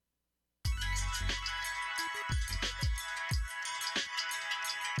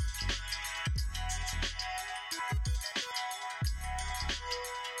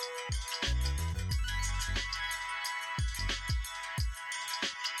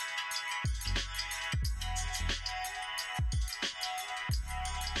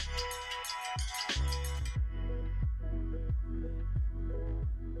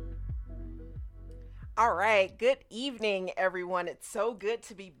All right, good evening, everyone. It's so good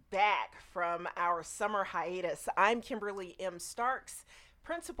to be back from our summer hiatus. I'm Kimberly M. Starks,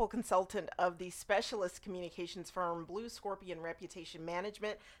 Principal Consultant of the Specialist Communications firm Blue Scorpion Reputation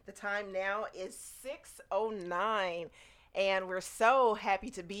Management. The time now is 6:09, and we're so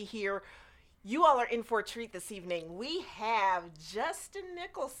happy to be here. You all are in for a treat this evening. We have Justin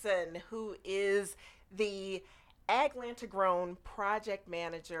Nicholson, who is the Atlanta Grown Project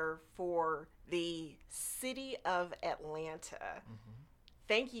Manager for the City of Atlanta.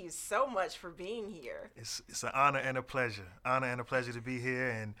 Thank you so much for being here. It's an honor and a pleasure. Honor and a pleasure to be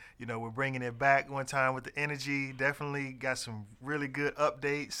here. And, we're bringing it back one time with the energy. Definitely got some really good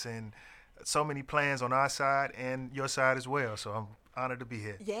updates and so many plans on our side and your side as well. So I'm honored to be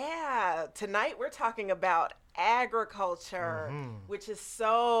here. Yeah, tonight we're talking about agriculture, which is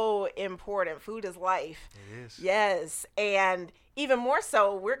so important. Food is life. It is. Yes, and even more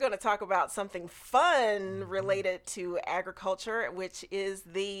so, we're going to talk about something fun related to agriculture, which is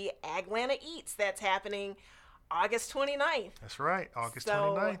the Aglanta Eats that's happening August 29th. That's right, August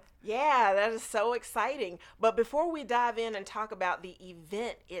So, 29th. yeah, that is so exciting. But before we dive in and talk about the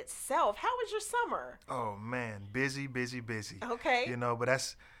event itself, how was your summer? Oh man, busy, busy, busy. Okay. But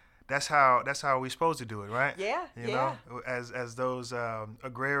that's how we're supposed to do it, right? Yeah, You yeah. know, as those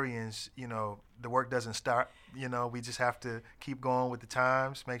agrarians, the work doesn't stop. We just have to keep going with the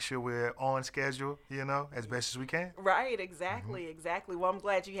times, make sure we're on schedule, as best as we can. Right, exactly. Well, I'm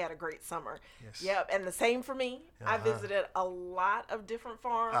glad you had a great summer. Yes. Yep, and the same for me. I Uh-huh. visited a lot of different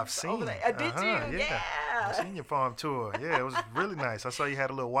farms. I've seen. over there. Did you? Yeah. Yeah. I've seen your farm tour. Yeah, it was really nice. I saw you had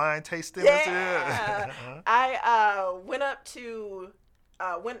a little wine tasting. Yeah. Uh-huh. I went up to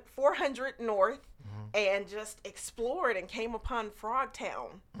went 400 north and just explored and came upon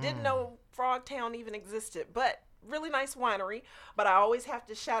Frogtown. Didn't know Frogtown even existed, but really nice winery. But I always have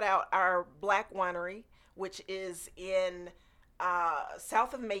to shout out our black winery, which is in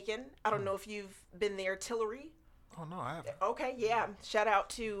south of Macon. I don't know if you've been there, Tillery. Oh no, I haven't. Okay, yeah. Shout out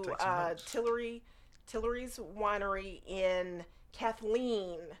to Take some notes. Tillery's Winery in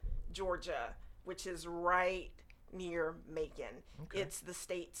Kathleen, Georgia, which is right near Macon. Okay. It's the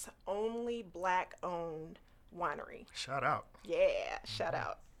state's only black-owned winery. Shout out. Yeah, shout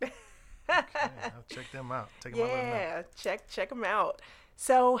out. Yeah, I'll check them out. Take them out. Let them know. Yeah, check them out.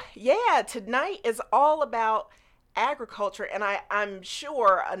 So yeah, tonight is all about agriculture, and I'm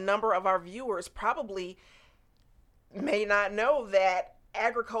sure a number of our viewers probably may not know that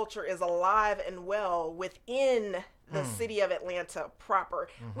agriculture is alive and well within the city of Atlanta proper,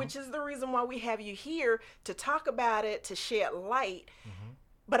 which is the reason why we have you here to talk about it, to shed light.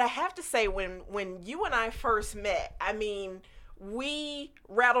 But I have to say, when you and I first met, I mean, we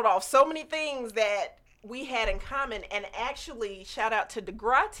rattled off so many things that we had in common. And actually, shout out to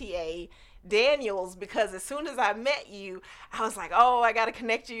DeGratier Daniels, because as soon as I met you, I was like, oh, I got to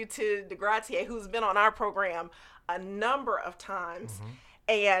connect you to DeGratier, who's been on our program a number of times.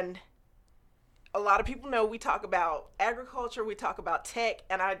 And a lot of people know we talk about agriculture, we talk about tech,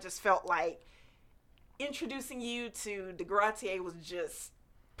 and I just felt like introducing you to DeGratier was just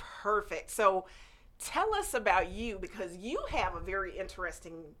perfect. So tell us about you, because you have a very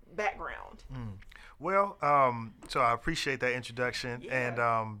interesting background. Well, so I appreciate that introduction,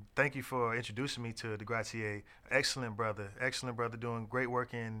 Yeah. and thank you for introducing me to DeGratier. Excellent brother, doing great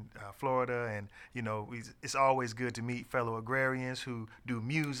work in Florida, and it's always good to meet fellow agrarians who do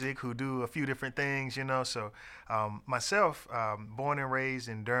music, who do a few different things, So myself, born and raised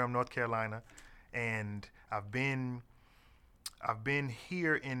in Durham, North Carolina, and I've been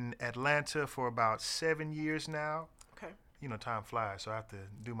here in Atlanta for about 7 years now. Okay. Time flies, so I have to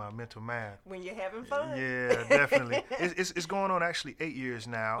do my mental math. When you're having fun. Yeah, definitely. It's going on actually 8 years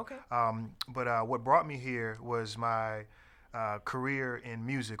now. Okay. But what brought me here was my career in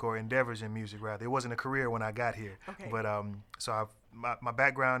music, or endeavors in music, rather. It wasn't a career when I got here. Okay. But my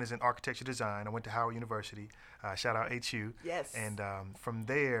background is in architecture design. I went to Howard University. Shout out HU. Yes. And from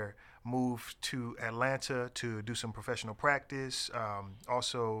there, moved to Atlanta to do some professional practice.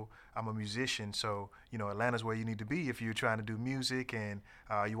 Also, I'm a musician, so Atlanta's where you need to be if you're trying to do music and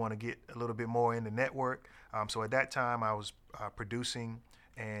you want to get a little bit more in the network. So at that time, I was producing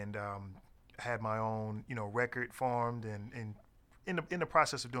and had my own record formed, and in the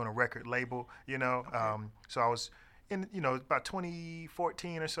process of doing a record label. So I was in about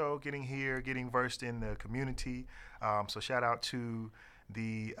 2014 or so, getting versed in the community. So shout out to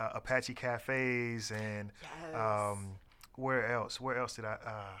the Apache cafes and Yes. where else did I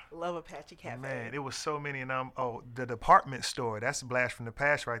Love Apache Cafe. man, it was so many. And the department store, that's a blast from the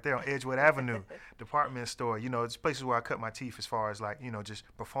past right there on Edgewood Avenue. Department store, it's places where I cut my teeth as far as just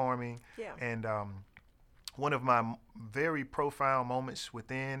performing. Yeah. And one of my very profound moments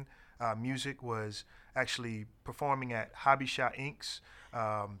within music was actually performing at Hobby Shot Inc.'s.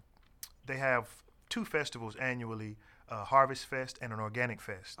 Um, they have two festivals annually, Harvest Fest and an Organic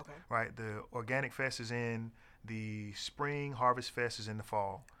Fest. Okay. Right, the Organic Fest is in the spring, Harvest Fest is in the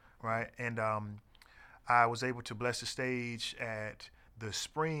fall. Right, and I was able to bless the stage at the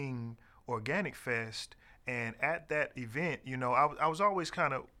spring Organic Fest, and at that event, I was always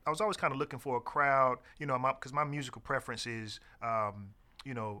kind of looking for a crowd, because my musical preference is,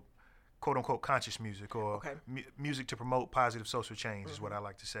 you know, quote unquote conscious music, or Okay. music to promote positive social change is what I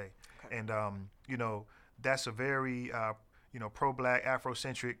like to say. Okay. And that's a very pro-black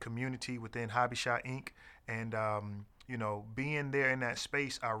Afrocentric community within Hobby Shot Inc. And being there in that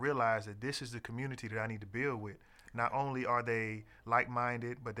space, I realized that this is the community that I need to build with. Not only are they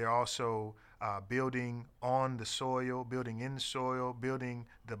like-minded, but they're also building on the soil, building in the soil, building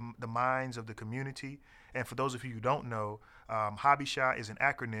the minds of the community. And for those of you who don't know, Hobby Shot is an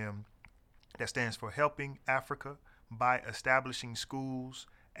acronym that stands for Helping Africa by Establishing Schools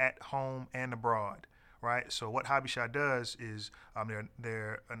at Home and Abroad. Right. So what Hobby Shot does is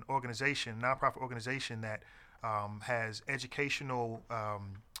they're an organization, nonprofit organization that has educational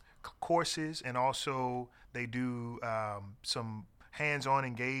courses, and also they do some hands-on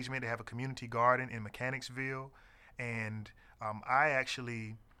engagement. They have a community garden in Mechanicsville, and I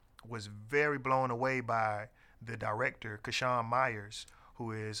actually was very blown away by the director, Kashawn Myers,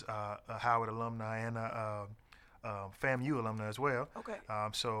 who is a Howard alumni and a FAMU alumni as well. Okay.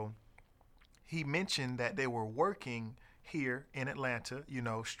 So he mentioned that they were working here in Atlanta,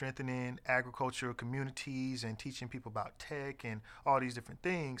 strengthening agricultural communities and teaching people about tech and all these different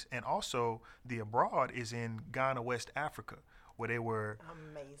things. And also the abroad is in Ghana, West Africa, where they were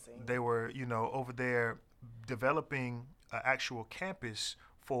amazing. They were, over there developing an actual campus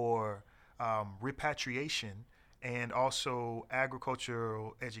for repatriation and also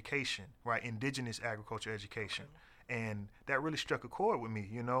agricultural education, right? Indigenous agriculture education. Okay. And that really struck a chord with me,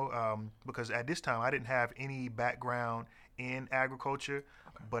 because at this time I didn't have any background in agriculture,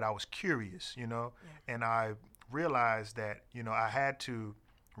 but I was curious, and I realized that, I had to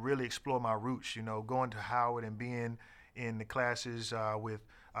really explore my roots, going to Howard and being in the classes with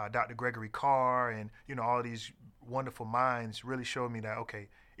Dr. Gregory Carr and, all these wonderful minds really showed me that, okay,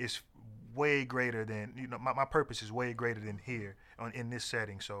 it's way greater than, my purpose is way greater than here in this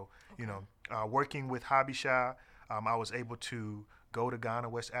setting. So, working with Hobby Shot, I was able to go to Ghana,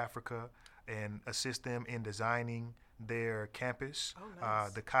 West Africa, and assist them in designing their campus,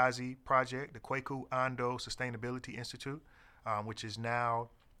 the Kazi project, the Kwaku Ando Sustainability Institute, which is now,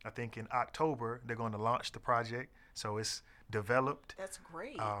 I think in October, they're going to launch the project. So it's developed. That's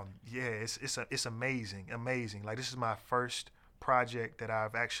great. It's amazing. Like, this is my first project that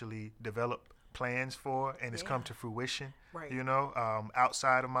I've actually developed plans for, and it's come to fruition. Right.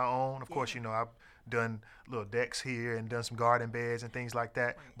 Outside of my own, of course, I've done little decks here and done some garden beds and things like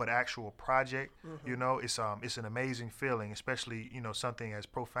that. Right. But actual project, it's an amazing feeling, especially something as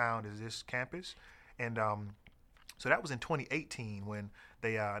profound as this campus. And so that was in 2018 when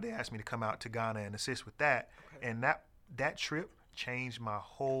they asked me to come out to Ghana and assist with that. Okay. And that trip changed my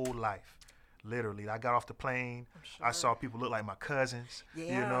whole life. Literally, I got off the plane. Sure. I saw people look like my cousins.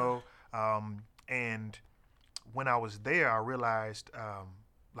 Yeah. And when I was there, I realized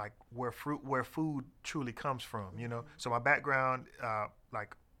like where food truly comes from. So my background, I've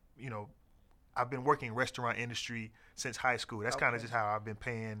been working in restaurant industry since high school. That's kind of just how I've been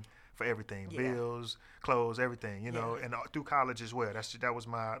paying for everything, bills, clothes, everything. And through college as well. That was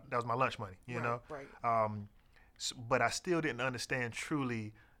my lunch money. Right. But I still didn't understand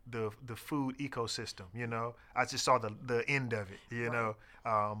truly the food ecosystem. I just saw the end of it.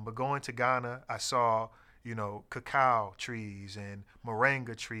 But going to Ghana, I saw cacao trees and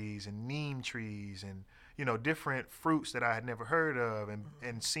moringa trees and neem trees and different fruits that I had never heard of,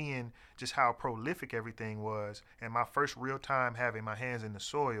 and seeing just how prolific everything was. And my first real time having my hands in the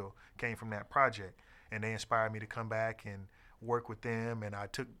soil came from that project, and they inspired me to come back and work with them. And I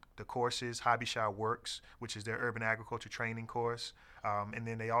took the courses, Hobby Shot Works, which is their urban agriculture training course, and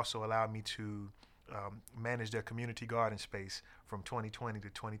then they also allowed me to manage their community garden space from 2020 to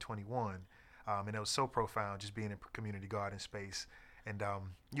 2021. And it was so profound just being in community garden space. And,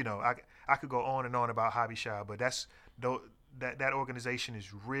 I could go on and on about Hobby Shot, but that organization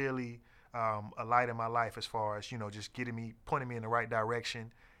is really a light in my life as far as, just pointing me in the right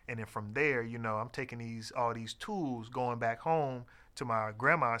direction. And then from there, I'm taking all these tools, going back home to my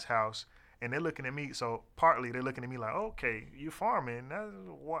grandma's house, and they're looking at me. So partly they're looking at me like, okay, you're farming.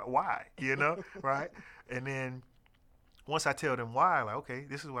 Why? Right? And then once I tell them why, like, okay,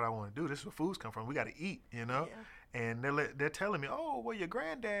 this is what I want to do. This is where foods come from. We got to eat, you know. Yeah. And they're telling me, oh, well, your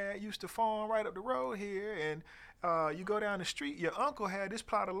granddad used to farm right up the road here, and you go down the street, your uncle had this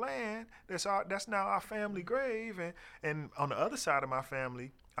plot of land that's now our family grave, and on the other side of my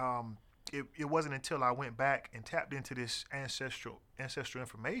family, it wasn't until I went back and tapped into this ancestral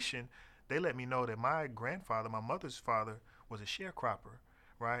information, they let me know that my grandfather, my mother's father, was a sharecropper,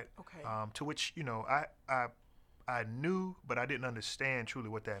 right? Okay. To which, you know, I knew, but I didn't understand truly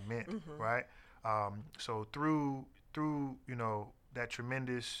what that meant, right? So through you know, that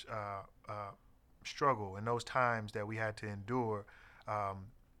tremendous struggle and those times that we had to endure,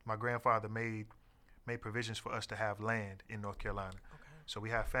 my grandfather made provisions for us to have land in North Carolina. Okay. So we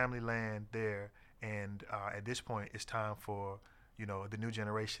have family land there, and at this point, it's time for, you know, the new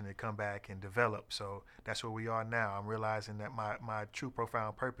generation to come back and develop. So that's where we are now. I'm realizing that my true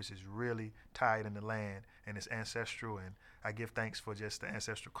profound purpose is really tied in the land, and it's ancestral, and I give thanks for just the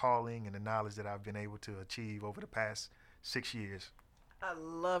ancestral calling and the knowledge that I've been able to achieve over the past 6 years. I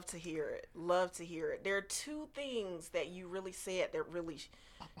love to hear it. Love to hear it. There are two things that you really said that really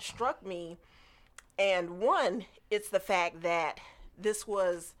struck me. And one, it's the fact that this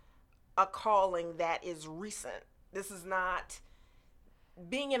was a calling that is recent. This is not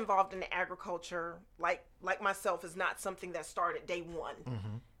being involved in agriculture, like myself, is not something that started day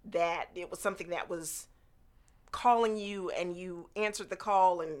one. That it was something that was calling you, and you answered the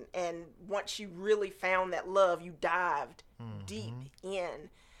call, and once you really found that love, you dived deep in.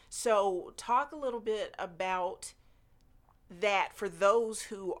 So talk a little bit about that for those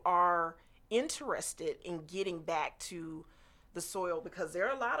who are interested in getting back to the soil, because there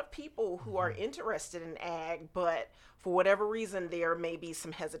are a lot of people who are interested in ag, but for whatever reason there may be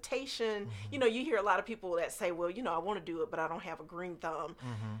some hesitation. You know, you hear a lot of people that say, well, you know, I want to do it, but I don't have a green thumb.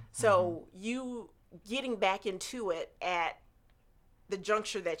 So you getting back into it at the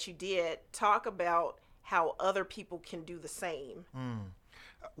juncture that you did, talk about how other people can do the same.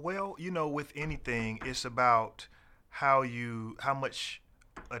 Well, you know, with anything, it's about how much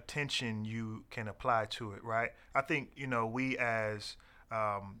attention you can apply to it, right? I think, you know, we as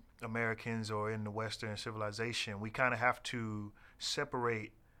Americans, or in the Western civilization, we kind of have to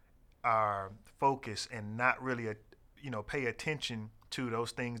separate our focus and not really, pay attention to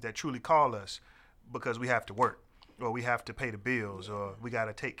those things that truly call us, because we have to work, or we have to pay the bills, or we got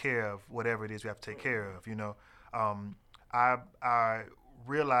to take care of whatever it is we have to take care of, you know. I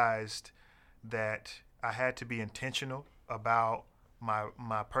realized that I had to be intentional about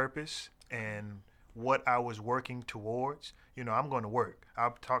my purpose and what I was working towards. You know, I'm going to work. I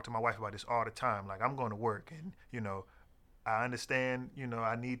talk to my wife about this all the time. Like, I'm going to work, and, you know, I understand, you know,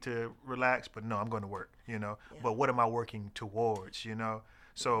 I need to relax, but no, I'm going to work, you know. Yeah. But what am I working towards, you know?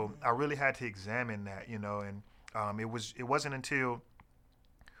 So I really had to examine that, you know, and it wasn't until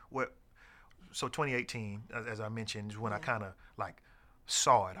 2018, as I mentioned, is when I kind of like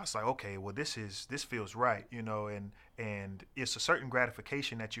saw it. I was like, okay, well, this feels right, you know, and it's a certain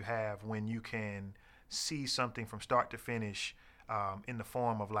gratification that you have when you can see something from start to finish in the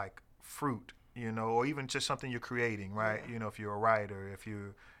form of like fruit, you know, or even just something you're creating, right? Yeah. You know, if you're a writer, if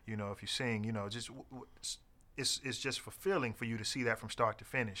you sing, you know, just it's just fulfilling for you to see that from start to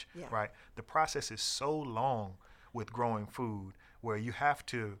finish, right? The process is so long with growing food, where you have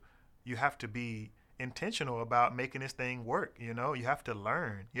to be intentional about making this thing work. You know, you have to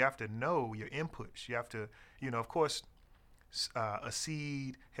learn, you have to know your inputs, you have to, you know, of course, a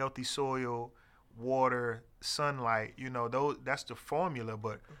seed, healthy soil, water, sunlight, you know, that's the formula,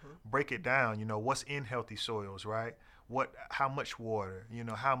 but break it down, you know, what's in healthy soils, right? How much water, you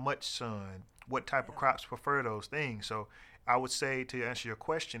know, how much sun, what type of crops prefer those things. So I would say, to answer your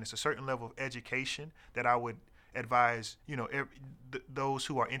question, it's a certain level of education that I would advise, you know, those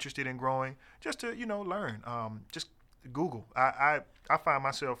who are interested in growing, just to, you know, learn. Just Google. I find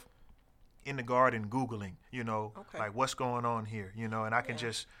myself in the garden Googling, you know, like what's going on here, you know, and I can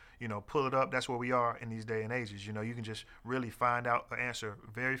just, you know, pull it up. That's where we are in these day and ages. You know, you can just really find out an answer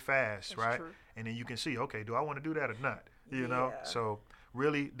very fast, that's right? True. And then you can see, okay, do I want to do that or not? You know, so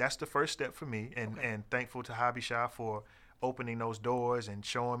really that's the first step for me, and thankful to Hobby Shop for opening those doors and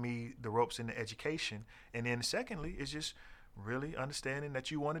showing me the ropes in the education. And then secondly is just really understanding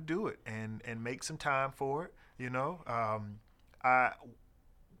that you want to do it and make some time for it. You know,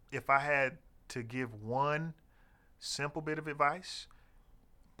 if I had to give one simple bit of advice,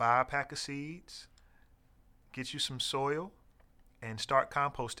 buy a pack of seeds, get you some soil, and start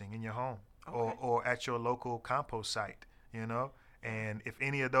composting in your home or at your local compost site, you know. And if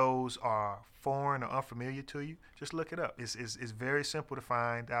any of those are foreign or unfamiliar to you, just look it up. It's very simple to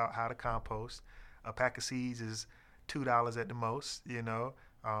find out how to compost. A pack of seeds is $2 at the most, you know.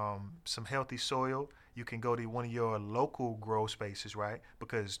 Some healthy soil. You can go to one of your local grow spaces, right?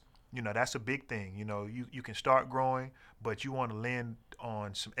 Because, you know, that's a big thing. You know, you can start growing, but you want to lend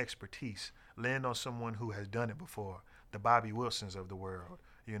on some expertise. Lend on someone who has done it before. The Bobby Wilsons of the world.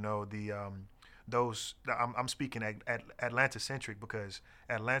 You know, I'm speaking at Atlanta centric because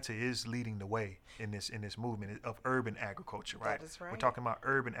Atlanta is leading the way in this movement of urban agriculture, right? That is right. We're talking about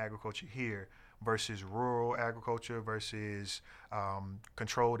urban agriculture here versus rural agriculture versus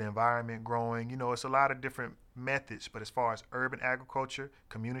controlled environment growing. You know, it's a lot of different methods, but as far as urban agriculture,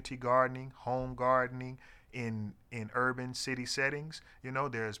 community gardening, home gardening, in urban city settings, you know,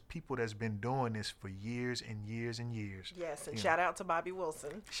 there's people that's been doing this for years and years and years. Yes, and shout out to Bobby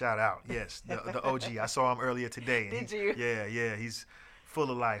Wilson. Shout out, yes, the OG. I saw him earlier today. Did you? Yeah, he's full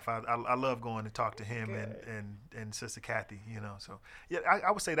of life. I love going to talk to him and Sister Kathy, you know. So, yeah,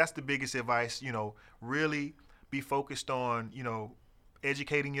 I would say that's the biggest advice, you know, really be focused on, you know,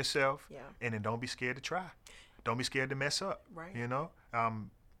 educating yourself, and then don't be scared to try. Don't be scared to mess up, right? You know.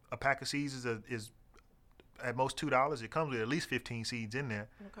 A pack of seeds is at most $2. It comes with at least 15 seeds in there.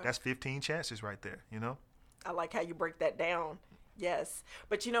 Okay. That's 15 chances right there, you know? I like how you break that down. Yes.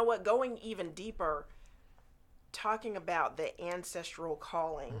 But you know what? Going even deeper, talking about the ancestral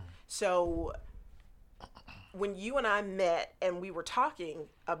calling. So when you and I met and we were talking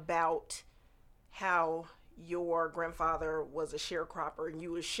about how your grandfather was a sharecropper and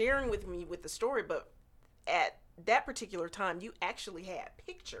you were sharing with me with the story, but at that particular time, you actually had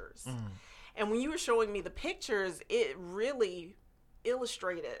pictures. And when you were showing me the pictures, it really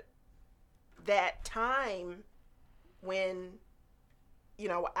illustrated that time when, you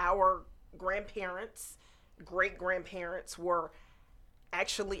know, our grandparents, great-grandparents were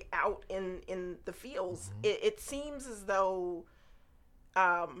actually out in the fields. It seems as though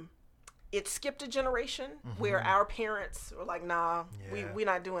it skipped a generation where our parents were like, nah, we're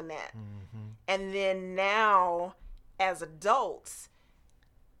not doing that. And then now, as adults,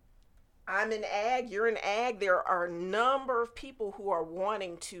 I'm in ag, you're in ag. There are a number of people who are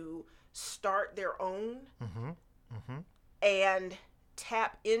wanting to start their own and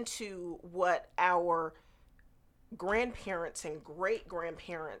tap into what our grandparents and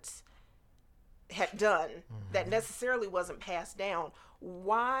great-grandparents had done that necessarily wasn't passed down.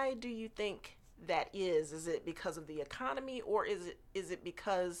 Why do you think that is? Is it because of the economy, or is it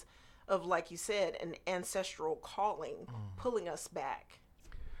because of, like you said, an ancestral calling pulling us back?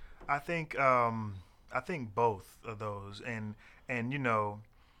 I think both of those, and you know,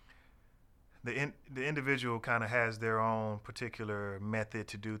 the individual kind of has their own particular method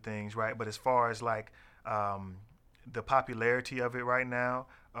to do things, right? But as far as like the popularity of it right now,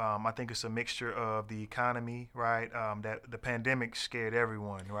 I think it's a mixture of the economy, right? That the pandemic scared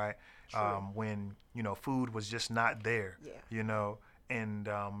everyone, right? When, you know, food was just not there, you know, and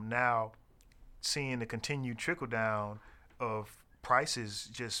now seeing the continued trickle down of prices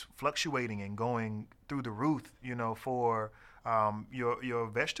just fluctuating and going through the roof, you know, for your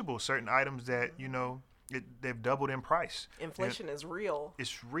vegetables, certain items that, you know, they've doubled in price. Inflation is real.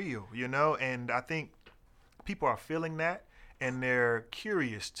 It's real, you know, and I think people are feeling that and they're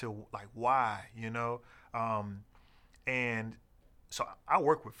curious to like why, you know, and so I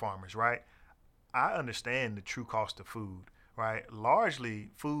work with farmers, right? I understand the true cost of food, right? Largely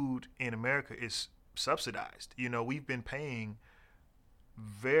food in America is subsidized. You know, we've been paying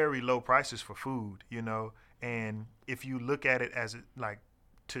very low prices for food, you know, and if you look at it as like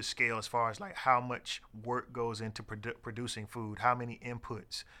to scale as far as like how much work goes into producing food, how many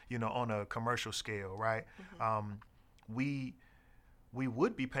inputs, you know, on a commercial scale, right? We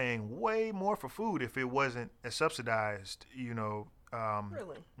would be paying way more for food if it wasn't as subsidized, you know.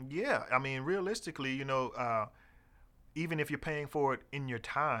 Really? Yeah, I mean, realistically, you know, even if you're paying for it in your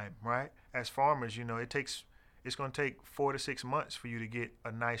time, right? As farmers, you know, it's going to take 4 to 6 months for you to get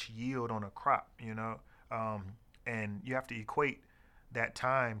a nice yield on a crop, you know, and you have to equate that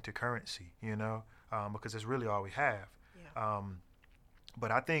time to currency, you know, because it's really all we have. But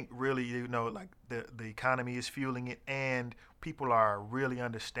I think really, you know, like the economy is fueling it, and people are really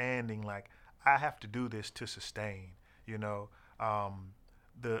understanding, like, I have to do this to sustain, you know.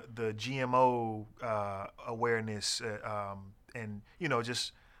 The GMO awareness and, you know,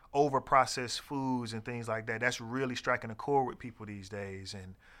 just over processed foods and things like that, that's really striking a chord with people these days.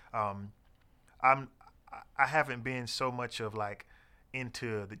 And I haven't been so much of like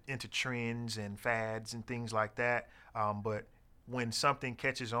into trends and fads and things like that, but when something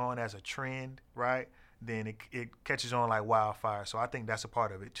catches on as a trend, right, then it catches on like wildfire. So I think that's a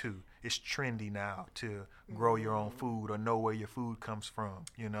part of it too. It's trendy now to grow your own food or know where your food comes from,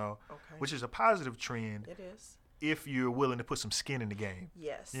 you know, which is a positive trend. It is. if you're willing to put some skin in the game.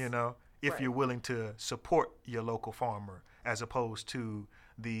 Yes. You know, if Right. you're willing to support your local farmer as opposed to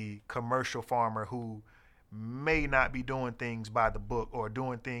the commercial farmer who may not be doing things by the book or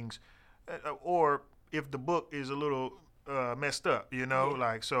doing things, or if the book is a little messed up, you know, Yeah.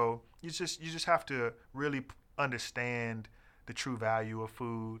 like, so you just have to really understand the true value of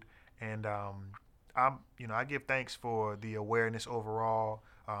food. And I give thanks for the awareness overall.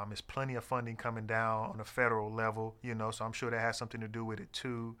 There's plenty of funding coming down on the federal level, you know, so I'm sure that has something to do with it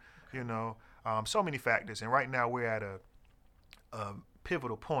too, you know. So many factors, and right now we're at a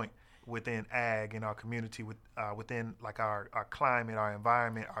pivotal point within ag in our community, within like our climate, our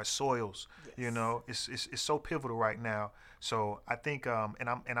environment, our soils. Yes. You know, it's so pivotal right now. So I think, and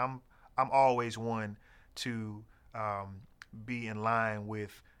I'm always one to be in line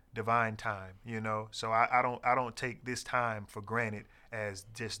with divine time. You know, so I don't take this time for granted as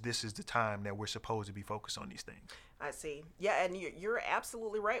just this is the time that we're supposed to be focused on these things. I see. Yeah, and you're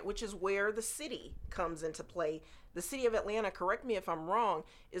absolutely right, which is where the city comes into play. The city of Atlanta, correct me if I'm wrong,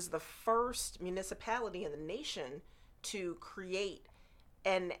 is the first municipality in the nation to create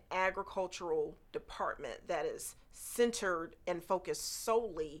an agricultural department that is centered and focused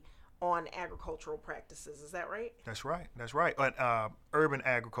solely on agricultural practices. Is that right? That's right. That's right. Urban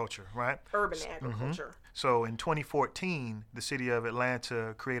agriculture, right? Urban agriculture. So in 2014, the city of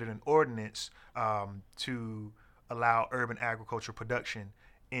Atlanta created an ordinance to allow urban agriculture production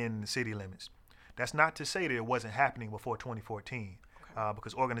in the city limits. That's not to say that it wasn't happening before 2014,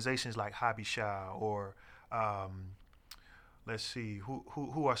 because organizations like Hobby Shah or let's see,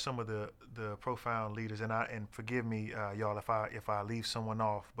 who are some of the profound leaders, and forgive me, y'all, if I leave someone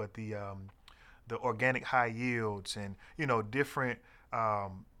off, but the organic high yields and, you know, different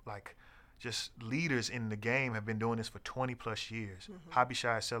like just leaders in the game have been doing this for 20 plus years. Hobby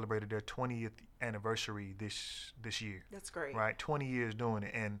Shah celebrated their 20th anniversary this year. That's great. Right, 20 years doing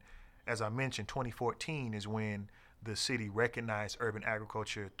it. And as I mentioned, 2014 is when the city recognized urban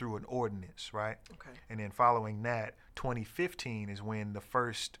agriculture through an ordinance, right? Okay. And then following that, 2015 is when the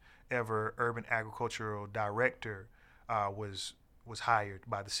first ever urban agricultural director was hired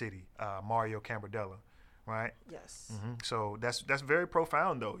by the city, Mario Cambardella, right? Yes. So that's very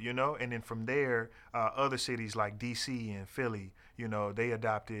profound, though, you know. And then from there, other cities like D.C. and Philly, you know, they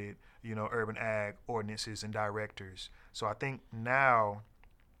adopted, you know, urban ag ordinances and directors. So I think now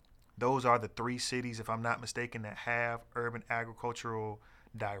those are the three cities, if I'm not mistaken, that have urban agricultural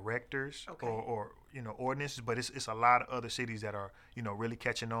directors. Okay. or you know, ordinances. But it's a lot of other cities that are, you know, really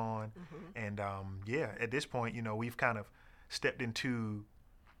catching on. And at this point, you know, we've kind of stepped into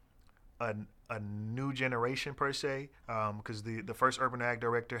a new generation per se, because the first urban ag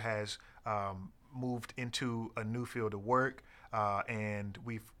director has moved into a new field of work, and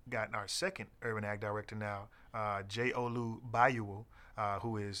we've gotten our second urban ag director now, J. Olu Bayuo,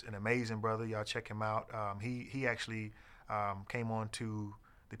 who is an amazing brother. Y'all check him out. He actually came on to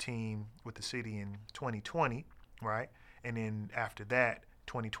the team with the city in 2020, right? And then after that,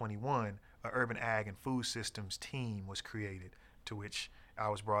 2021, a urban ag and food systems team was created, to which I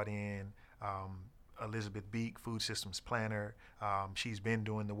was brought in. Elizabeth Beek, food systems planner. She's been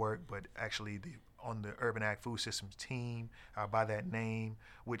doing the work, but actually on the urban ag food systems team by that name,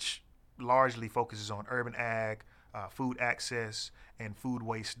 which largely focuses on urban ag, food access, and food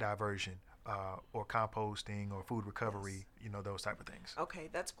waste diversion, or composting or food recovery, you know, those type of things. Okay,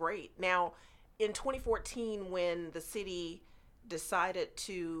 that's great. Now, in 2014, when the city decided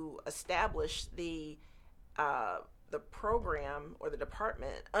to establish the program or the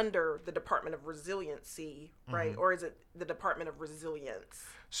department under the Department of Resiliency, right? Or is it the Department of Resilience?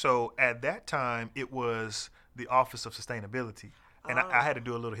 So at that time, it was the Office of Sustainability. And I had to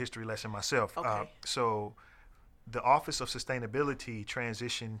do a little history lesson myself. Okay. So the Office of Sustainability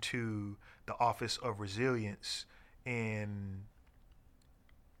transitioned to the Office of Resilience in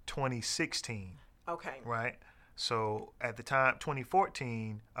 2016. Okay. Right? So at the time,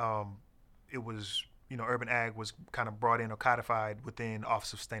 2014, it was, you know, urban ag was kind of brought in or codified within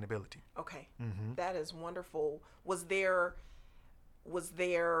Office of Sustainability. Okay. That is wonderful. Was there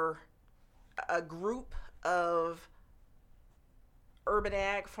a group of urban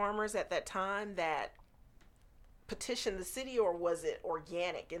ag farmers at that time that petitioned the city, or was it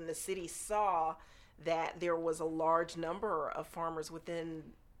organic and the city saw that there was a large number of farmers within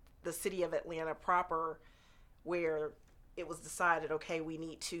the city of Atlanta proper where it was decided, okay, we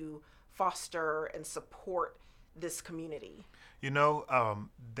need to foster and support this community? You know,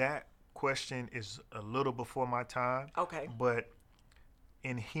 that question is a little before my time. Okay. But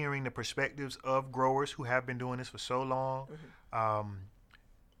in hearing the perspectives of growers who have been doing this for so long,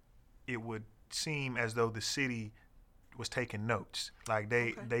 it would seem as though the city was taking notes. Like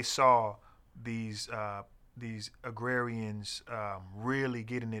Okay. they saw these agrarians really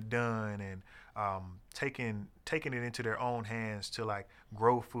getting it done and taking it into their own hands to like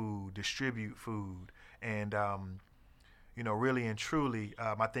grow food, distribute food, and really and truly,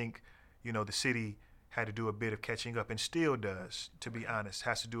 I think the city had to do a bit of catching up and still does, to be honest,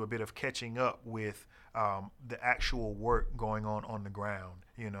 has to do a bit of catching up with the actual work going on the ground.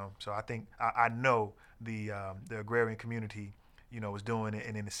 So I think I know the agrarian community, was doing it,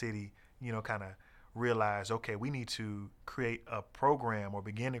 and in the city, kind of realized, okay, we need to create a program or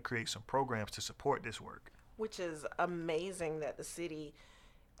begin to create some programs to support this work. Which is amazing that the city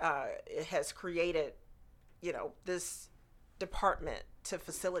has created, this department to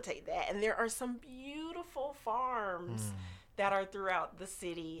facilitate that. And there are some beautiful farms that are throughout the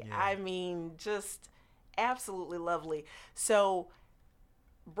city. Yeah. I mean, just absolutely lovely. So,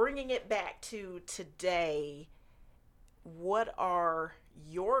 bringing it back to today, what are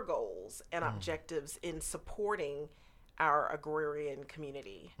your goals and objectives in supporting our agrarian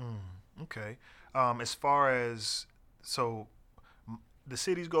community? Okay. As far as the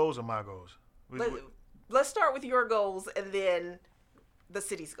city's goals or my goals? Let's start with your goals and then the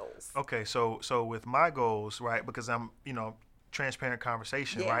city's goals. Okay, so with my goals, right? Because I'm, transparent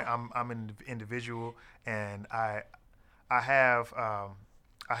conversation, Yeah. right? I'm an individual, and I have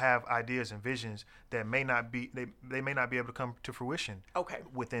ideas and visions that may not be they may not be able to come to fruition. Okay.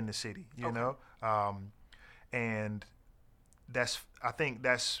 Within the city, Okay. and I think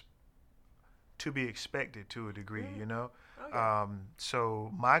that's to be expected to a degree, Okay.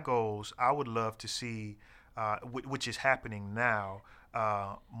 So my goals, I would love to see, which is happening now,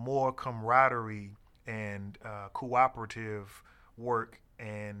 more camaraderie and cooperative work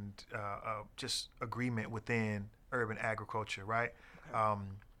and just agreement within urban agriculture, right? Okay.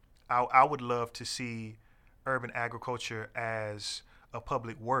 I would love to see urban agriculture as a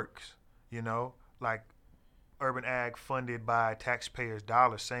public works, like urban ag funded by taxpayers'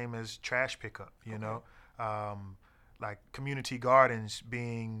 dollars, same as trash pickup, like community gardens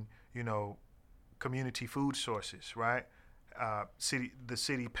being, community food sources, right? The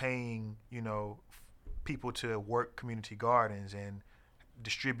city paying, people to work community gardens and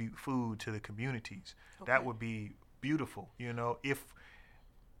distribute food to the communities. Okay. That would be beautiful, if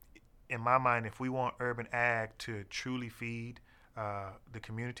in my mind, if we want urban ag to truly feed the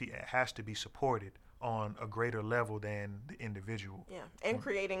community, it has to be supported on a greater level than the individual. Yeah, and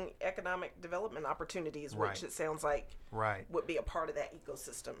creating economic development opportunities, which Right. it sounds like Right. would be a part of that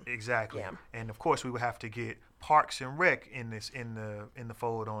ecosystem. Exactly. Yeah. And of course, we would have to get Parks and Rec in the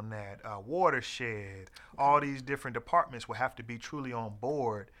fold on that. Watershed. All these different departments will have to be truly on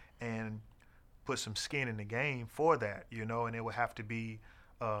board and put some skin in the game for that, and it will have to be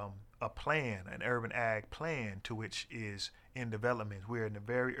a plan, an urban ag plan, to which is in development. We're in the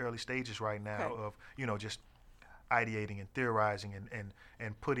very early stages right now Okay. of, just ideating and theorizing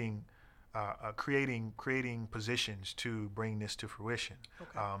and putting, creating positions to bring this to fruition.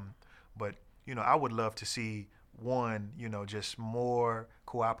 Okay. But, I would love to see one, just more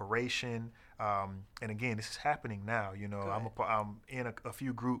cooperation. And again, this is happening now. I'm in a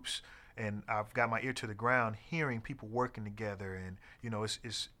few groups, and I've got my ear to the ground hearing people working together, and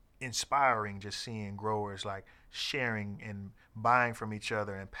it's inspiring just seeing growers like sharing and buying from each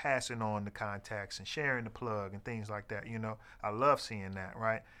other and passing on the contacts and sharing the plug and things like that. I love seeing that,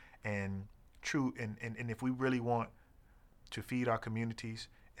 right? And if we really want to feed our communities,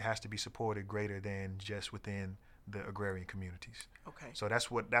 it has to be supported greater than just within the agrarian communities. Okay. So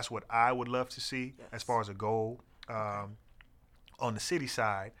that's what I would love to see Yes. as far as a goal. On the city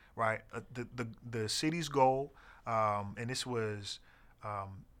side, right? The city's goal, and this was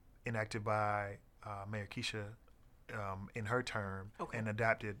enacted by Mayor Keisha in her term, Okay. and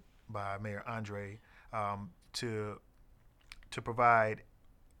adopted by Mayor Andre, to provide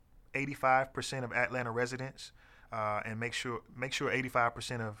 85% of Atlanta residents, and make sure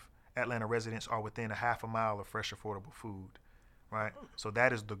 85% of Atlanta residents are within a half a mile of fresh, affordable food, right? So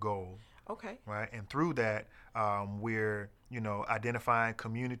that is the goal. Okay. Right, and through that, we're identifying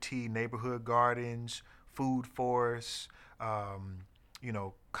community neighborhood gardens, food forests,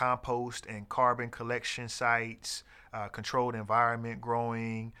 compost and carbon collection sites, controlled environment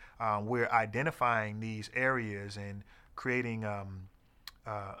growing. We're identifying these areas and creating a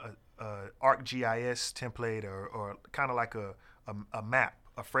ArcGIS template or kind of like a map,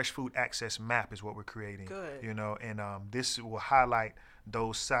 a fresh food access map is what we're creating. Good. And this will highlight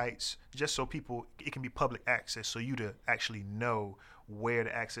those sites just so people, it can be public access, so you to actually know where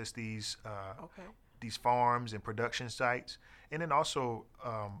to access these Okay. these farms and production sites, and then also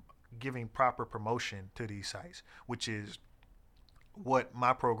giving proper promotion to these sites, which is what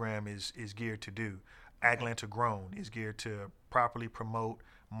my program is geared to do. Atlanta Grown is geared to properly promote,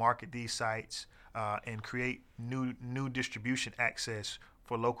 market these sites, and create new distribution access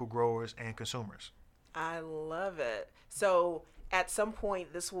for local growers and consumers. I love it. So at some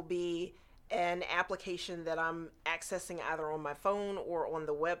point, this will be an application that I'm accessing either on my phone or on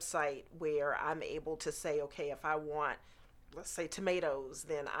the website where I'm able to say, okay, if I want, let's say, tomatoes,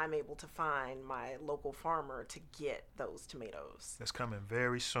 then I'm able to find my local farmer to get those tomatoes. That's coming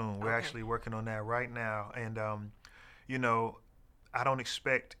very soon. We're Okay. actually working on that right now. And, you know, I don't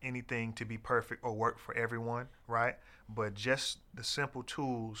expect anything to be perfect or work for everyone, right? But just the simple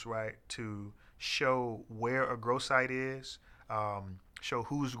tools, right, to show where a grow site is, show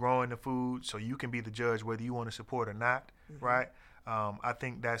who's growing the food so you can be the judge whether you want to support or not, right? I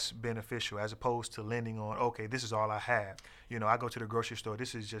think that's beneficial as opposed to lending on, okay, this is all I have. You know, I go to the grocery store,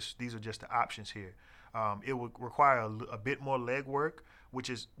 these are just the options here. It would require a bit more legwork, which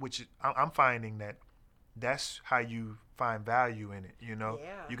I'm finding that that's how you find value in it. You know,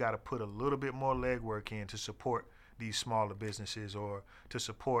 Yeah. you got to put a little bit more legwork in to support these smaller businesses or to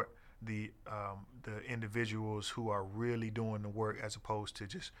support the individuals who are really doing the work as opposed to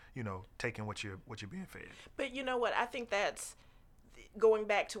just taking what you're being fed. But you know what? I think that's going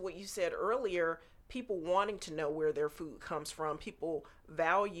back to what you said earlier, people wanting to know where their food comes from, people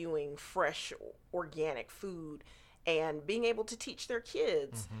valuing fresh organic food and being able to teach their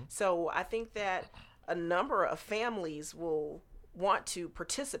kids. So I think that a number of families will want to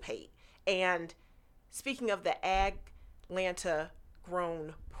participate. And speaking of the Atlanta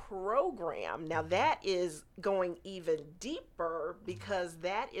Grown program, now that is going even deeper because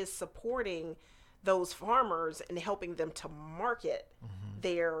that is supporting those farmers and helping them to market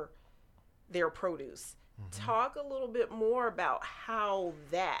their produce. Talk a little bit more about how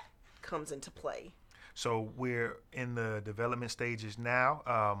that comes into play. So we're in the development stages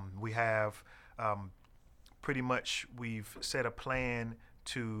now. We have pretty much we've set a plan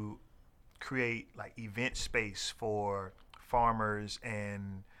to create like event space for farmers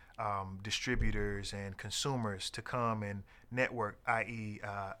and distributors and consumers to come and network, i.e.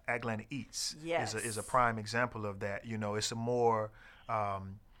 Atlanta Eats Yes. is a prime example of that. You know, it's a more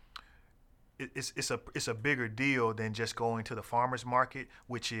it's a bigger deal than just going to the farmers market,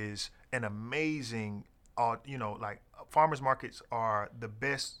 which is an amazing, like farmers markets are the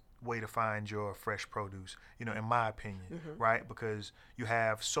best way to find your fresh produce, in my opinion, right? Because you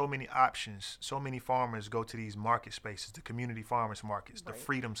have so many options. So many farmers go to these market spaces, the community farmers markets, the Right.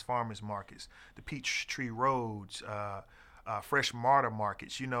 Freedoms farmers markets, the Peachtree Roads, Fresh Martyr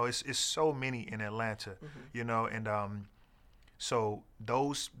markets. It's so many in Atlanta, and so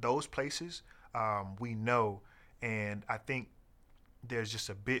those places we know, and I think there's just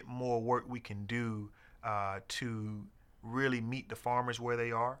a bit more work we can do to really meet the farmers where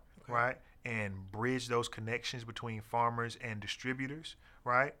they are, right? And bridge those connections between farmers and distributors,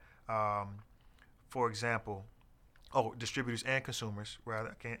 right? For example, distributors and consumers, rather.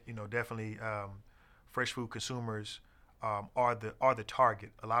 I can't, definitely fresh food consumers are the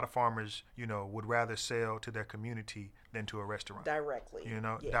target. A lot of farmers, would rather sell to their community than to a restaurant. Directly.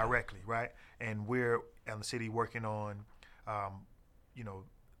 Yeah. Directly, right? And we're in the city working on,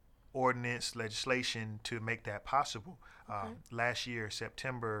 ordinance legislation to make that possible. Last year,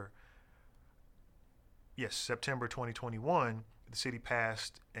 September 2021, the city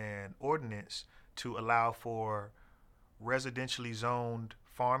passed an ordinance to allow for residentially zoned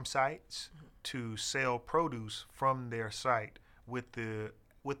farm sites to sell produce from their site with the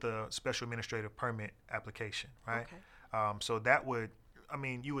special administrative permit application, right? Okay. So that would,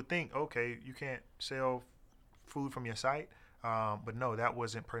 you would think, okay, you can't sell food from your site, but no, that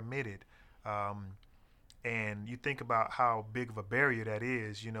wasn't permitted. And you think about how big of a barrier that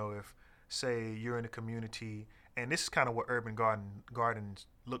is, if, say, you're in a community, and this is kind of what urban gardens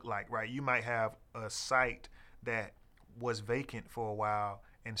look like, right? You might have a site that was vacant for a while,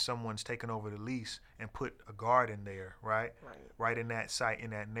 and someone's taken over the lease and put a garden there, right? Right in that site, in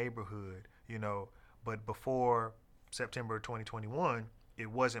that neighborhood, But before September 2021, it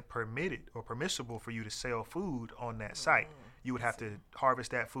wasn't permitted or permissible for you to sell food on that site. You would have to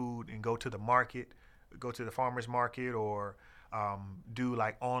harvest that food and go to the market, go to the farmer's market, or do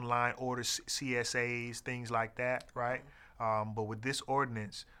like online orders, CSAs, things like that, right? But with this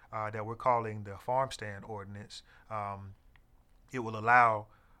ordinance that we're calling the farm stand ordinance, it will allow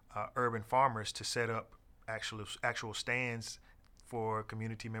urban farmers to set up actual stands for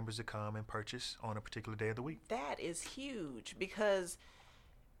community members to come and purchase on a particular day of the week. That is huge because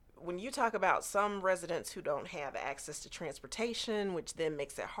when you talk about some residents who don't have access to transportation, which then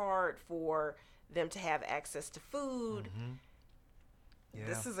makes it hard for them to have access to food, Yeah.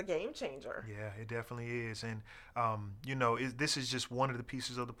 this is a game changer. Yeah, it definitely is. And, this is just one of the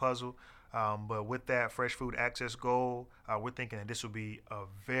pieces of the puzzle. But with that fresh food access goal, we're thinking that this will be a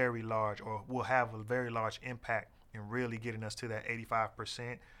very large, or will have a very large impact in really getting us to that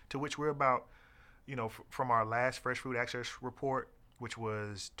 85%, to which we're about, from our last fresh food access report, which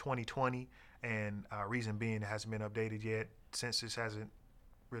was 2020. And reason being, it hasn't been updated yet. Census hasn't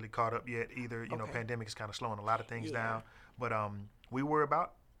really caught up yet either. Pandemic is kind of slowing a lot of things down. But we were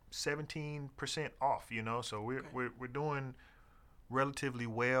about 17% off, so we're doing relatively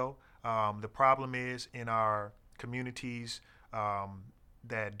well. The problem is in our communities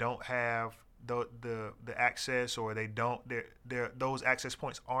that don't have the access, or they don't, those access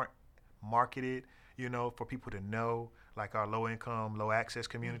points aren't marketed, for people to know, like our low income, low access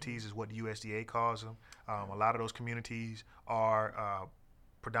communities is what the USDA calls them. A lot of those communities are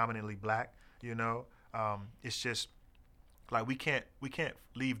predominantly Black, it's just like we can't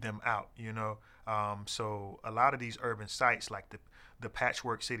leave them out, so a lot of these urban sites, like the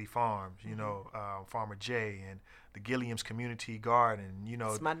Patchwork City Farms, Farmer Jay, and the Gilliam's Community Garden,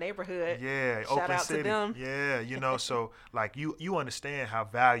 It's my neighborhood. Yeah, Shout Oakland out City. to them. Yeah, so like you understand how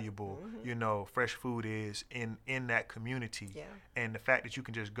valuable, fresh food is in that community. Yeah. And the fact that you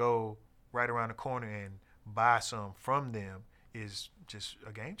can just go right around the corner and buy some from them is just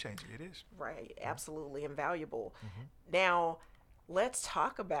a game changer. It is. Right, absolutely invaluable. Now, let's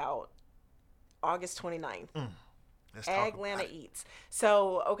talk about August 29th. Aglanta Eats.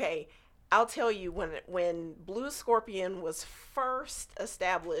 So, okay, I'll tell you, when Blue Scorpion was first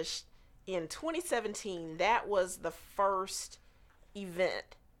established in 2017, that was the first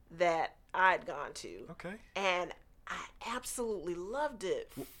event that I'd gone to. Okay. And I absolutely loved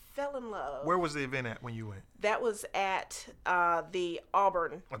it. Fell in love. Where was the event at when you went? That was at the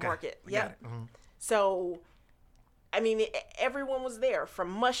Auburn Market. Yeah. So, I mean, everyone was there, from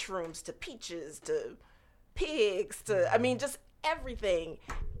mushrooms to peaches to pigs to, I mean, just everything.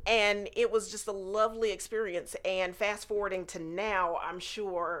 And it was just a lovely experience. And fast forwarding to now, I'm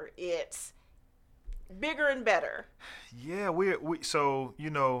sure it's bigger and better. Yeah, so,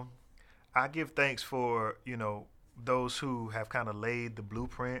 I give thanks for, those who have kind of laid the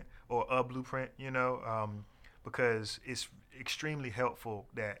blueprint, or a blueprint, because it's extremely helpful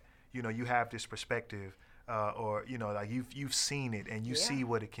that, you have this perspective, or, like you've seen it and you see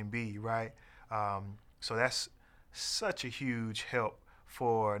what it can be, right? So that's such a huge help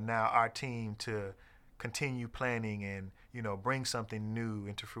for now our team to continue planning and, bring something new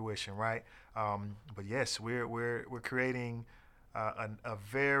into fruition, right? But yes, we're creating a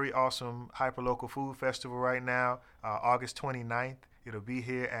very awesome hyperlocal food festival right now, August 29th. It'll be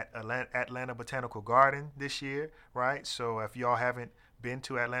here at Atlanta Botanical Garden this year, right? So if y'all haven't been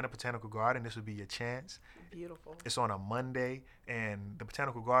to Atlanta Botanical Garden, this would be your chance. Beautiful. It's on a Monday, and the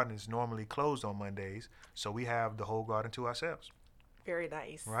Botanical Garden is normally closed on Mondays, so we have the whole garden to ourselves. Very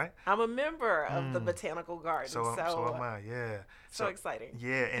nice. Right? I'm a member of the Botanical Garden. So am I, yeah. So exciting.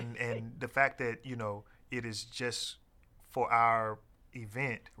 Yeah, and the fact that, it is just for our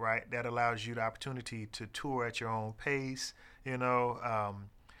event, right? That allows you the opportunity to tour at your own pace, and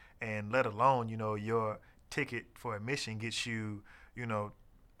let alone, your ticket for admission gets you,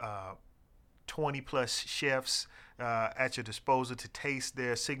 20 plus chefs at your disposal to taste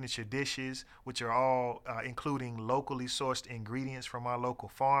their signature dishes, which are all including locally sourced ingredients from our local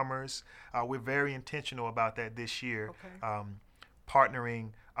farmers. We're very intentional about that this year, partnering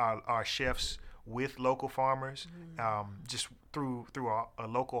our chefs with local farmers, just through a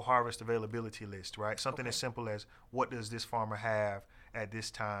local harvest availability list, right? Something as simple as, what does this farmer have at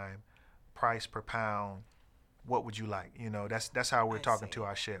this time, price per pound, what would you like? That's how we're talking to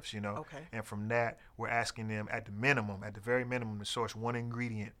our chefs, And from that, we're asking them at the very minimum, to source one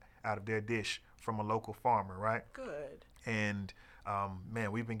ingredient out of their dish from a local farmer, right? Good. And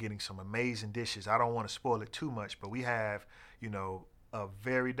man, we've been getting some amazing dishes. I don't want to spoil it too much, but we have, a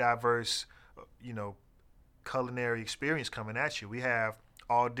very diverse, culinary experience coming at you. We have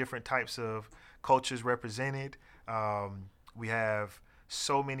all different types of cultures represented. We have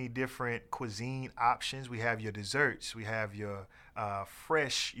so many different cuisine options. We have your desserts. We have your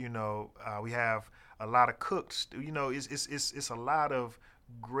fresh. We have a lot of cooks. It's a lot of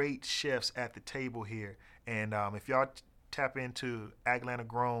great chefs at the table here. And if y'all tap into Atlanta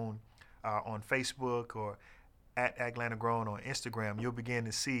Grown on Facebook, or at Atlanta Grown on Instagram, you'll begin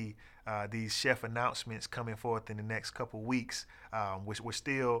to see these chef announcements coming forth in the next couple weeks. We're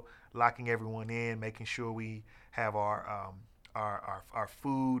still locking everyone in, making sure we have our our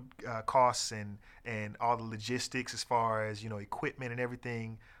food costs and all the logistics as far as equipment and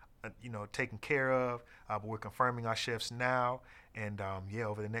everything taken care of. But we're confirming our chefs now, and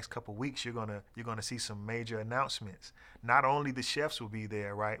over the next couple of weeks you're gonna see some major announcements. Not only the chefs will be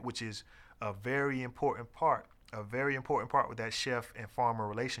there, right, which is a very important part. A very important part with that chef and farmer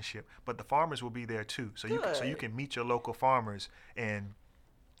relationship, but the farmers will be there too. So you can meet your local farmers, and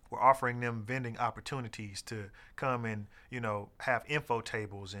we're offering them vending opportunities to come and have info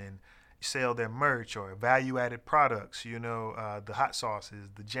tables and sell their merch or value-added products. The hot sauces,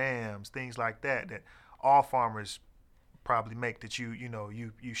 the jams, things like that all farmers probably make that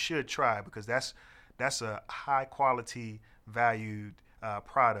you should try, because that's a high quality valued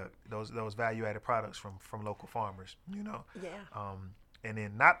product. Those value-added products from local farmers. Yeah. And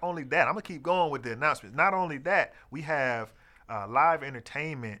then not only that, I'm gonna keep going with the announcements. Not only that, we have live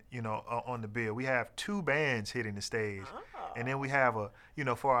entertainment, on the bill. We have 2 bands hitting the stage, and then we have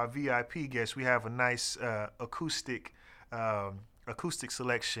for our VIP guests, we have a nice acoustic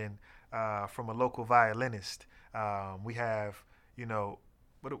selection from a local violinist. We have,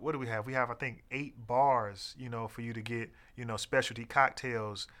 what do we have? We have, I think, 8 bars, for you to get, specialty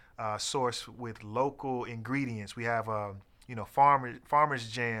cocktails sourced with local ingredients. We have, Farmers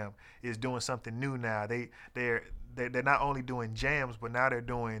Jam is doing something new now. They're not only doing jams, but now they're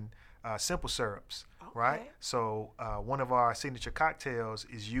doing simple syrups, right? So one of our signature cocktails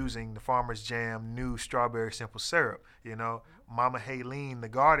is using the Farmers Jam new strawberry simple syrup. Mama Haleen, the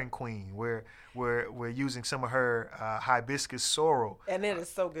Garden Queen, we're using some of her hibiscus sorrel. And it is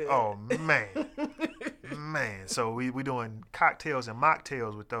so good. Oh, man. Man. So we're doing cocktails and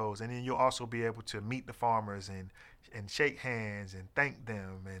mocktails with those. And then you'll also be able to meet the farmers and shake hands and thank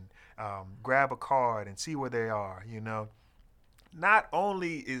them and grab a card and see where they are. Not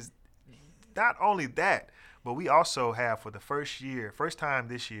only that, but we also have, for the first time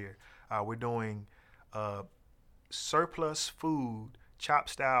this year, we're doing surplus food chop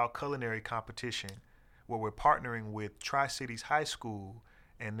style culinary competition, where we're partnering with Tri-Cities High School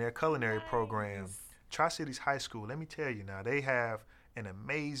and their culinary program. Tri-Cities High School, let me tell you now, they have an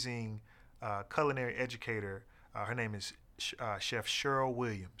amazing culinary educator. Her name is Chef Cheryl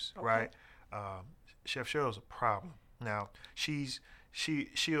Williams, right? Chef Cheryl's a problem. Now, she'll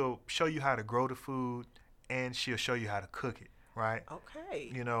show you how to grow the food, and she'll show you how to cook it, right?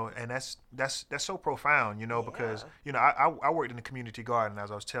 Okay. And that's so profound, because I worked in the community garden,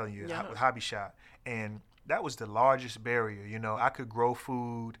 as I was telling you, with Hobby Shop, and that was the largest barrier. I could grow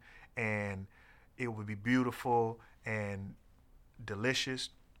food, and it would be beautiful and delicious.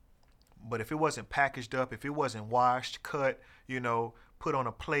 But if it wasn't packaged up, if it wasn't washed, cut, put on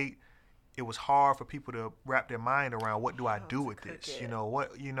a plate, it was hard for people to wrap their mind around, what do I do with this?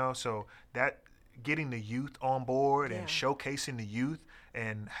 So that getting the youth on board and showcasing the youth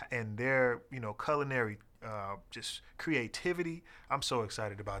and their, culinary just creativity. I'm so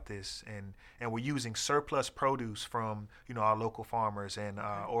excited about this. And we're using surplus produce from, our local farmers and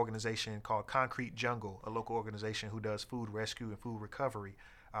an organization called Concrete Jungle, a local organization who does food rescue and food recovery.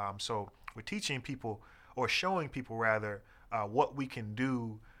 So we're teaching people, or showing people rather, what we can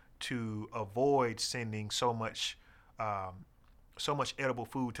do to avoid sending so much edible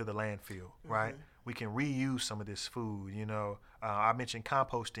food to the landfill, right? We can reuse some of this food. I mentioned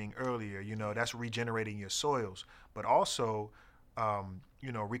composting earlier. That's regenerating your soils, but also,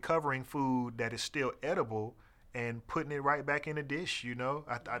 recovering food that is still edible and putting it right back in a dish.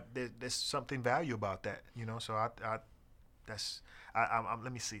 There's something value about that. So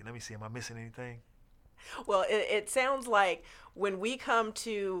let me see. Am I missing anything? Well, it sounds like when we come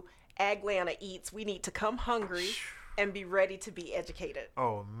to Aglanta Eats, we need to come hungry and be ready to be educated.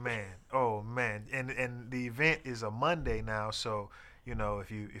 Oh man. And the event is a Monday now, so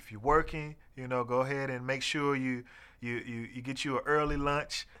if you're working, go ahead and make sure you get you an early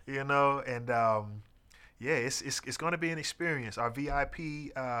lunch, and it's going to be an experience. Our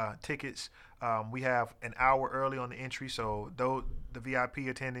VIP tickets, we have an hour early on the entry, so the VIP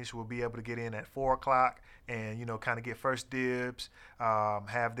attendants will be able to get in at 4:00 and kind of get first dibs,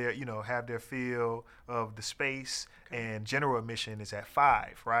 have their feel of the space. And general admission is at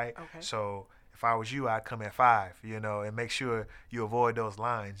 5, right? Okay. So if I was you, I'd come at 5, and make sure you avoid those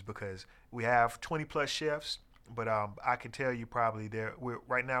lines, because we have 20 plus chefs. But I can tell you probably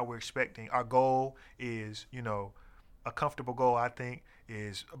right now we're expecting, our goal is, a comfortable goal, I think,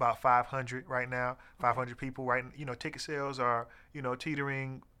 is about 500 right now, 500 people, right? Ticket sales are,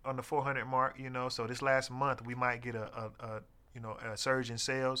 teetering on the 400 mark, so this last month we might get a surge in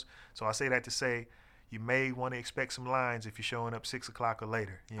sales. So I say that to say, you may want to expect some lines if you're showing up 6 o'clock or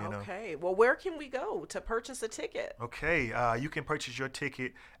later. You know. Okay. Well, where can we go to purchase a ticket? Okay, you can purchase your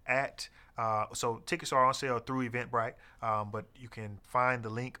ticket at, so tickets are on sale through Eventbrite, but you can find the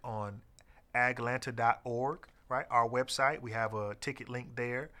link on aglanta.org, right? Our website, we have a ticket link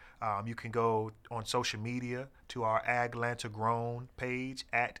there. You can go on social media to our Aglanta Grown page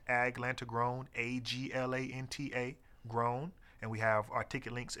at Aglanta Grown, Aglanta Grown, and we have our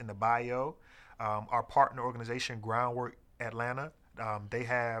ticket links in the bio. Our partner organization, Groundwork Atlanta, they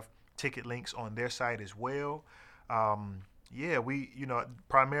have ticket links on their site as well. Yeah,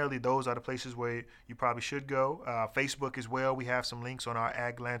 primarily those are the places where you probably should go. Facebook as well. We have some links on our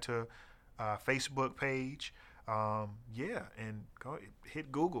Aglanta Facebook page. Yeah, and go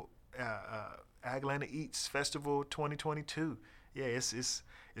hit Google. Aglanta Eats Festival 2022. Yeah, it's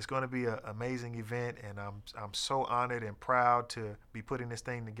going to be an amazing event, and I'm so honored and proud to be putting this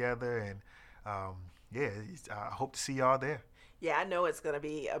thing together. And yeah, I hope to see y'all there. Yeah, I know it's going to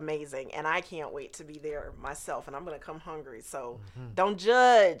be amazing, and I can't wait to be there myself, and I'm going to come hungry, so don't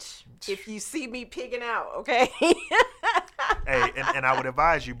judge if you see me pigging out, okay? Hey, and I would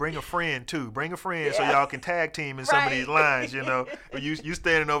advise you, bring a friend, too. Bring a friend so y'all can tag team in some of these lines, you know. You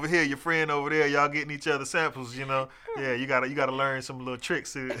standing over here, your friend over there, y'all getting each other samples, you know. Yeah, you gotta learn some little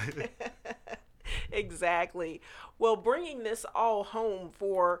tricks. Exactly. Well, bringing this all home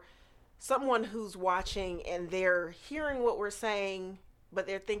for someone who's watching and they're hearing what we're saying, but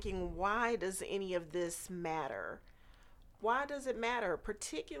they're thinking, why does any of this matter? Why does it matter,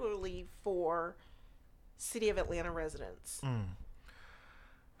 particularly for City of Atlanta residents?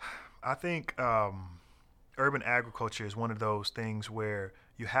 I think urban agriculture is one of those things where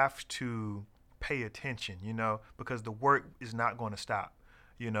you have to pay attention, you know, because the work is not going to stop,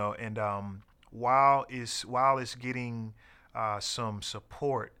 you know, and while it's getting some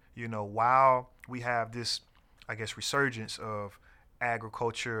support, you know, while we have this, I guess, resurgence of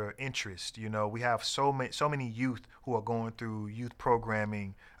agriculture interest, you know, we have so many youth who are going through youth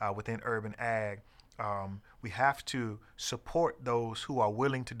programming within urban ag. We have to support those who are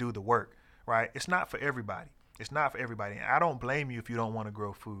willing to do the work, right? It's not for everybody. It's not for everybody. And I don't blame you if you don't want to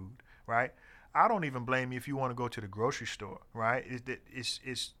grow food, right? I don't even blame you if you want to go to the grocery store, right?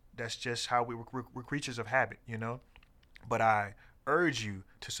 That's just how we're creatures of habit, you know. But I urge you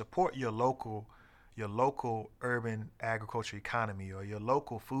to support your local urban agriculture economy or your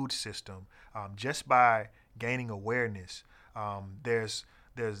local food system just by gaining awareness. There's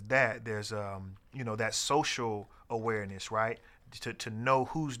that social awareness, right? To know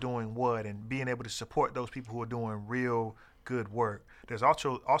who's doing what and being able to support those people who are doing real good work. There's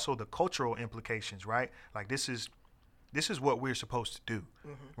also the cultural implications, right? Like this is what we're supposed to do,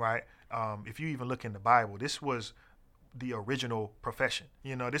 right? If you even look in the Bible, this was the original profession.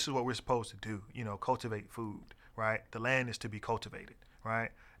 You know, this is what we're supposed to do, you know, cultivate food, right? The land is to be cultivated, right?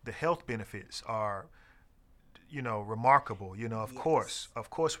 The health benefits are, you know, remarkable. You know, of course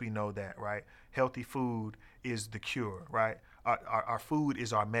we know that, right? Healthy food is the cure, right? Our food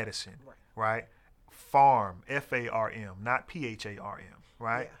is our medicine, right? Farm, F-A-R-M, not P-H-A-R-M,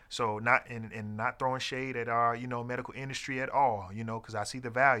 right? Yeah. So not throwing shade at our, you know, medical industry at all, you know, because I see the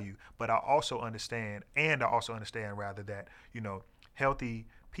value, but I also understand rather that, you know, healthy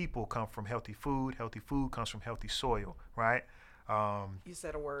people come from healthy food comes from healthy soil, right? You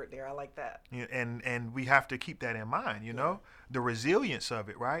said a word there. I like that. And we have to keep that in mind, you know, the resilience of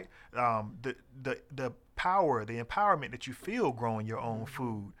it, right? The power, the empowerment that you feel growing your own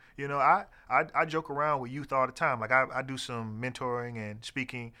food. You know, I joke around with youth all the time. Like I do some mentoring and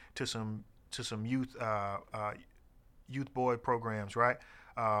speaking to some youth boy programs, right?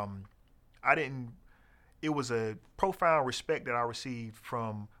 It was a profound respect that I received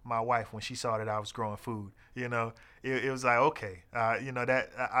from my wife when she saw that I was growing food. You know, it was like, okay, you know, that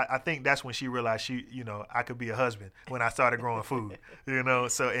I think that's when she realized I could be a husband when I started growing food, you know.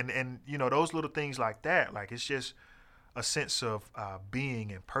 So, and you know, those little things like that, like it's just a sense of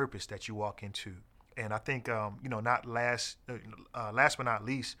being and purpose that you walk into. And I think, you know, not last but not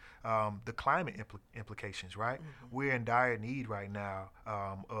least, the climate implications, right? Mm-hmm. We're in dire need right now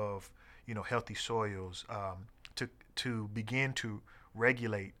of, you know, healthy soils to begin to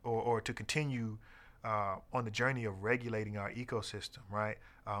regulate or to continue on the journey of regulating our ecosystem, right?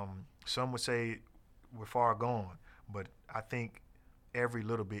 Some would say we're far gone, but I think every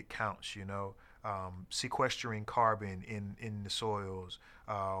little bit counts, you know. Sequestering carbon in the soils,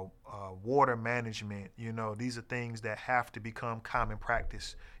 water management, you know, these are things that have to become common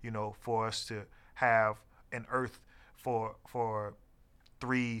practice, you know, for us to have an earth for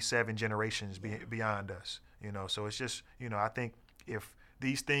 3-7 generations beyond us, you know. So it's just, you know, I think if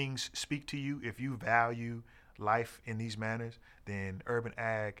these things speak to you, if you value life in these manners, then urban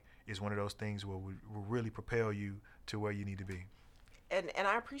ag is one of those things where will really propel you to where you need to be. And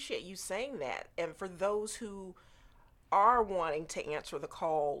I appreciate you saying that. And for those who are wanting to answer the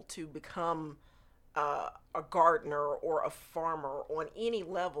call to become a gardener or a farmer on any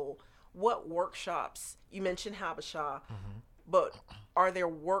level, what workshops, you mentioned Habesha, but are there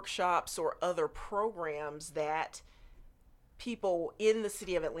workshops or other programs that people in the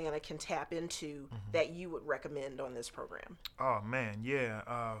city of Atlanta can tap into that you would recommend on this program? Oh man, yeah.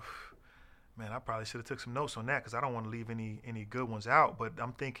 Man, I probably should have took some notes on that because I don't want to leave any good ones out. But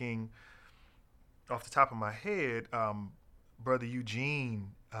I'm thinking off the top of my head, Brother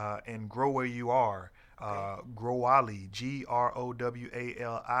Eugene and Grow Where You Are, Growali,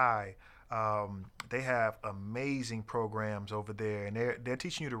 Growali. They have amazing programs over there, and they're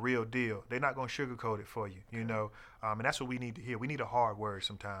teaching you the real deal. They're not going to sugarcoat it for you, you know. And that's what we need to hear. We need a hard word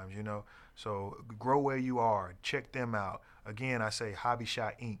sometimes, you know. So Grow Where You Are, check them out. Again, I say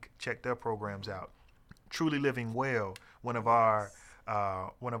Habesha Inc. Check their programs out. Truly Living Well, one of our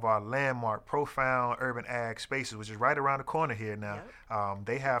landmark, profound urban ag spaces, which is right around the corner here now. Yep.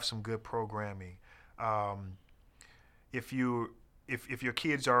 They have some good programming. If your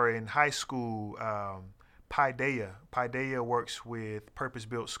kids are in high school, Paideia works with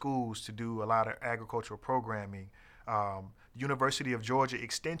purpose-built schools to do a lot of agricultural programming. University of Georgia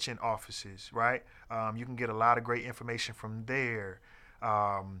Extension offices, right? You can get a lot of great information from there.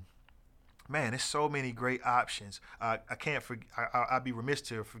 Man, there's so many great options. I can't forget. I'd be remiss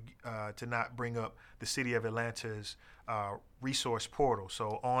to not bring up the City of Atlanta's resource portal.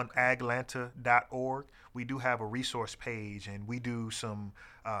 So on aglanta.org, we do have a resource page, and we do some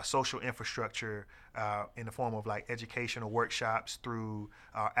social infrastructure in the form of like educational workshops through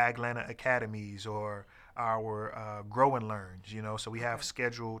our Aglanta academies or our Grow and Learns. You know, so we have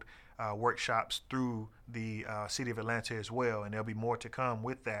scheduled workshops through the City of Atlanta as well, and there'll be more to come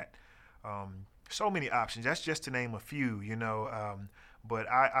with that. So many options. That's just to name a few, you know. But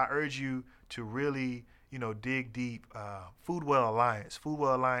I urge you to really, you know, dig deep. Foodwell Alliance.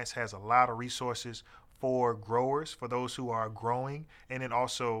 Foodwell Alliance has a lot of resources for growers, for those who are growing, and then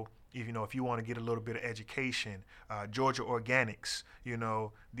also, if you want to get a little bit of education. Georgia Organics. You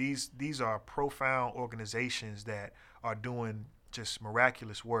know, these are profound organizations that are doing just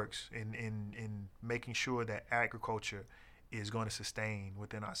miraculous works in making sure that agriculture is going to sustain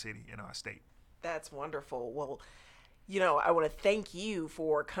within our city and our state. That's wonderful. Well, you know, I want to thank you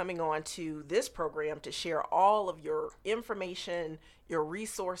for coming on to this program to share all of your information, your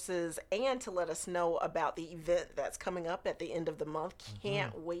resources, and to let us know about the event that's coming up at the end of the month.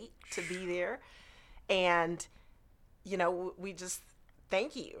 Can't wait to be there. And, you know, we just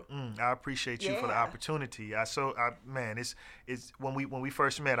thank you. I appreciate you for the opportunity. It's when we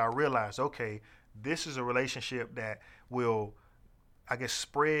first met, I realized, okay, this is a relationship that will, I guess,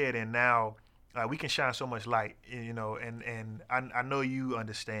 spread, and now we can shine so much light, you know, and I know you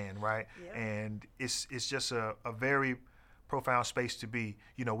understand, right? Yeah. And it's just a very profound space to be.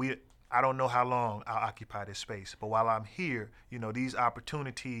 You know, I don't know how long I'll occupy this space, but while I'm here, you know, these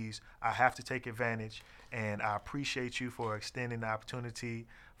opportunities, I have to take advantage, and I appreciate you for extending the opportunity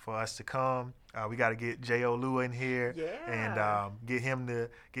for us to come. We got to get J.O. Lua in here and get him to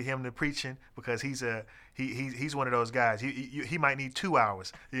preaching, because he's one of those guys. He might need 2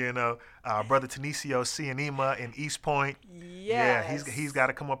 hours, you know. Brother Tanisio Cianima in East Point. Yes. Yeah, he's got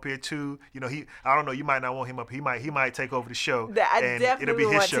to come up here too. You know, I don't know, you might not want him up. He might take over the show. I definitely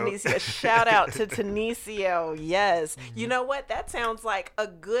want Tanisio. Shout out to Tanisio. Yes. Mm-hmm. You know what? That sounds like a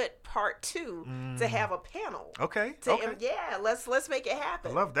good part 2 to have a panel. Okay. Yeah, let's make it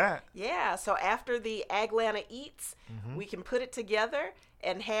happen. I love that. Yeah. So after the Aglanta Eats, we can put it together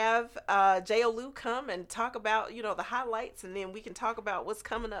and have J.O. Lou come and talk about, you know, the highlights, and then we can talk about what's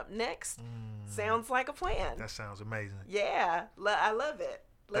coming up next. Sounds like a plan. That sounds amazing. Yeah, I love it.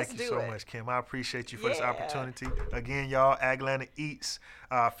 Thank you so much, Kim. I appreciate you for this opportunity. Again, y'all, Aglanta Eats,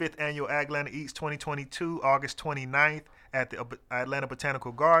 5th Annual Aglanta Eats 2022, August 29th at the Atlanta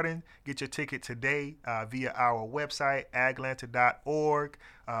Botanical Garden. Get your ticket today via our website, aglanta.org.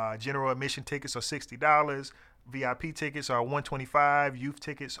 General admission tickets are $60. VIP tickets are $125. Youth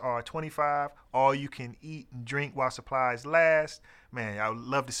tickets are $25. All you can eat and drink while supplies last. Man, I would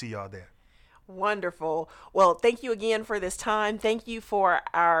love to see y'all there. Wonderful. Well, thank you again for this time. Thank you for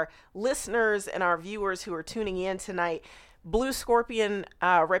our listeners and our viewers who are tuning in tonight. Blue Scorpion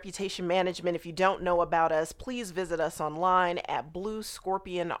Reputation Management. If you don't know about us, please visit us online at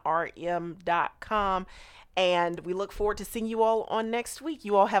bluescorpionrm.com. And we look forward to seeing you all on next week.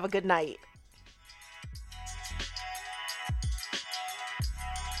 You all have a good night.